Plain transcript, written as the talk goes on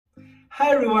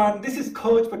Hi everyone, this is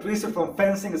Coach Patricio from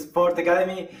Fencing Sport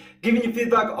Academy giving you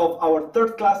feedback of our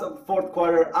third class of the fourth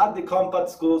quarter at the Compact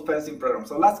School Fencing Program.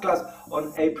 So last class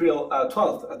on April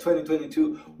 12th,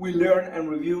 2022, we learned and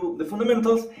review the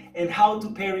fundamentals and how to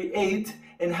parry 8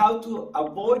 and how to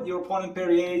avoid your opponent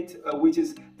parry 8, which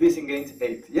is disengage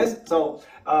 8. Yes, so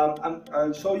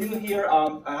I'll show you here,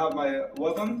 I have my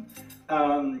weapon.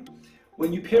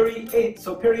 When you parry 8,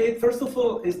 so parry 8 first of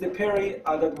all is the parry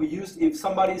that we use if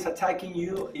somebody is attacking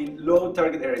you in low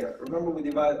target area. Remember, we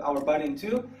divide our body in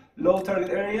two. Low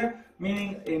target area,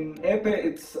 meaning in épée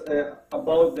it's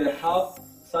about the half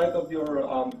side of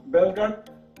your belt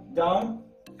guard down,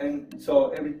 and so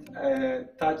every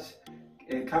touch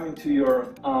coming to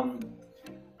your arm,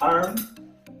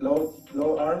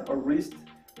 low arm or wrist,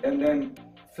 and then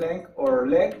flank or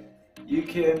leg, you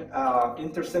can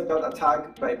intercept that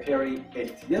attack by parry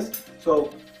 8. Yes, so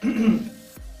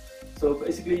so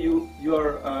basically you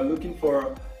are looking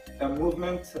for a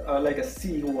movement like a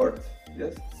C word.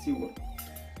 Yes, C word.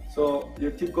 So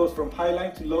your tip goes from high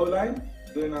line to low line,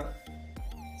 doing a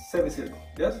semicircle.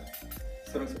 Yes,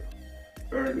 semicircle.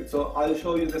 Very good. So I'll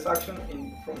show you this action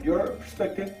from your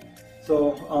perspective.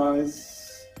 So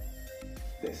it's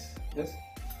this. Yes,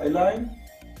 high line,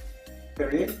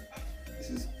 parry 8. This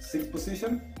is 6th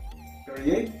position,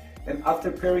 parry 8, and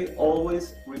after parry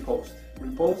always riposte.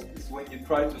 Riposte is when you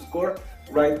try to score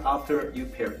right after you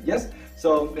parry. Yes,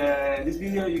 so in this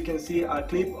video you can see a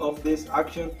clip of this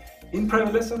action in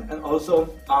private lesson, and also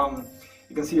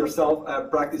you can see yourself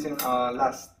practicing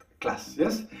last class.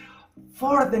 Yes,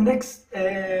 for the next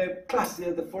class,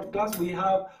 the fourth class, we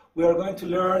are going to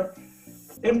learn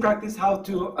in practice how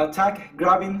to attack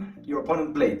grabbing your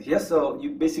opponent blade. Yes, so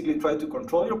you basically try to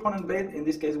control your opponent blade. In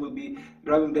this case will be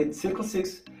grabbing blade circle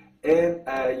 6, and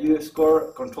you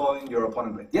score controlling your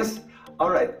opponent blade. Yes,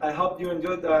 all right, I hope you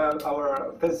enjoyed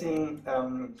our fencing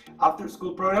after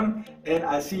school program, and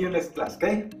I'll see you next class.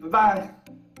 Okay, bye.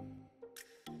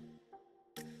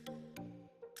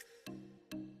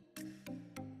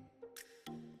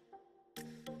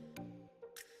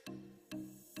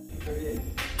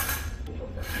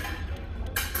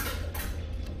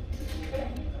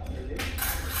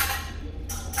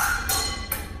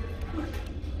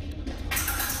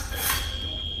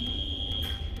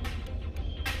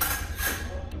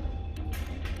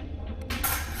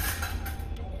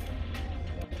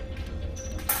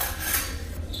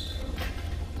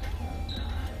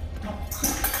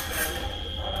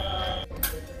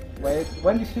 Wait,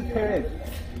 when you should parry it?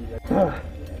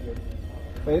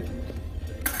 Wait.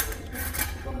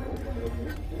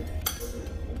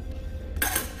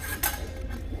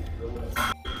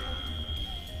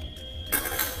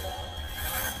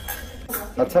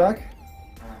 Attack,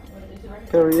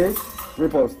 parry 8,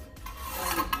 riposte.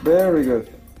 Very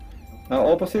good. Now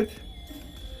opposite.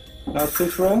 Now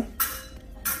switch roll,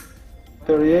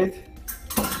 parry 8,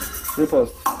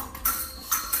 riposte.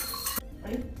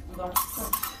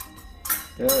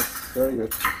 Yes, very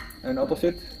good. And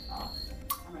opposite.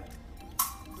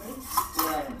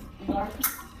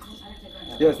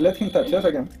 Yes, let him touch. Yes,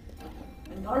 again.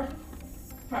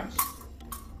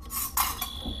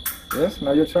 Yes,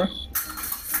 now your turn.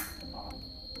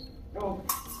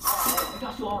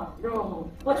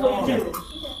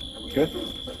 Good.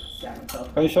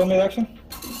 Can you show me the action?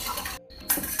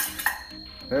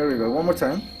 There we go. One more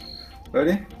time.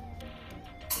 Ready?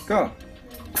 Go.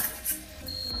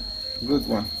 Good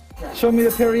one. Show me the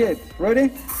parry 8.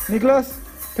 Ready? Nicholas,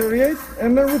 parry 8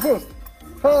 and then riposte.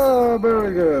 Oh,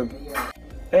 very good.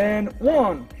 And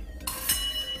 1.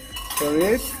 Parry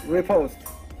 8, riposte.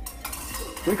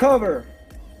 Recover.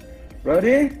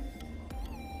 Ready?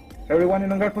 Everyone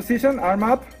in on guard position. Arm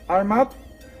up, arm up.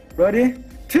 Ready?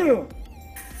 2.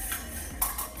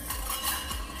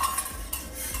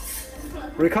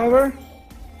 Recover.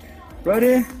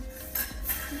 Ready?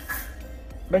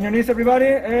 Bend your knees, everybody,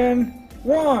 and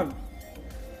 1.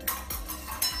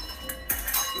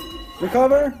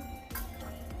 Recover.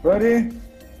 Ready?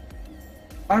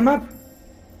 Arm up.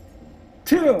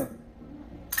 2.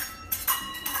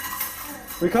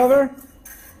 Recover.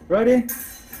 Ready?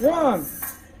 1.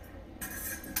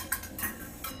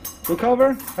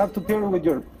 Recover. Have to parry with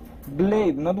your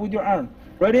blade, not with your arm.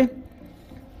 Ready?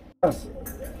 Yes.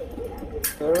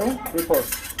 Parry.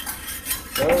 Riposte.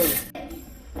 Very good.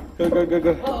 Good, good, good,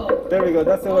 good. Oh. There we go.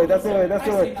 That's the way. That's the way. That's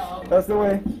the way. That's the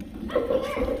way.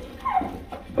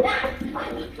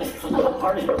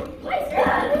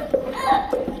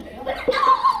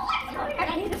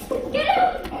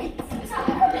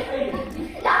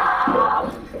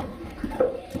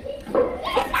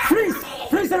 Freeze!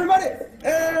 Freeze, everybody!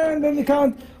 And then you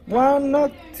count 1,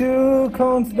 not 2,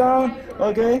 cones down.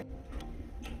 Okay.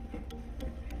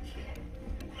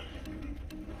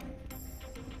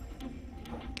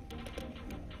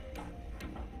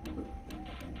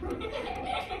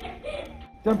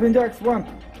 Jumping jacks. 1,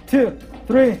 2,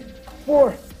 3,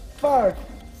 4, 5,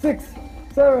 6,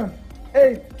 7,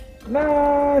 8,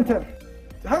 9, 10.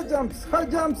 High jumps, high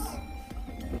jumps.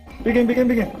 Begin.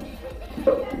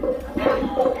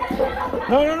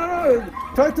 No.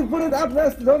 Try to put it up.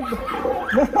 Don't.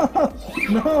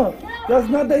 No. That's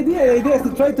not the idea. The idea is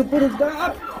to try to put it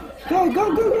up. Go.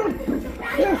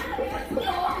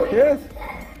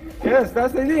 Yes.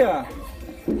 That's the idea.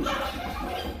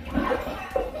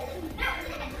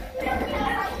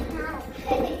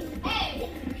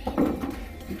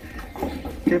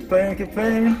 Keep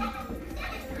playing.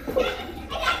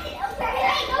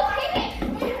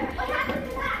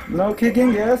 No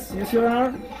kicking, yes. Use your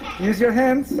arm. Use your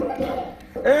hands.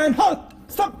 And hold!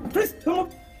 Stop! Please,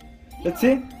 hold! Let's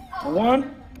see.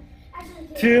 1,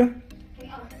 2,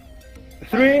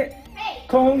 3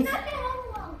 cones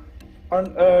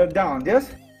on down,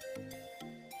 yes?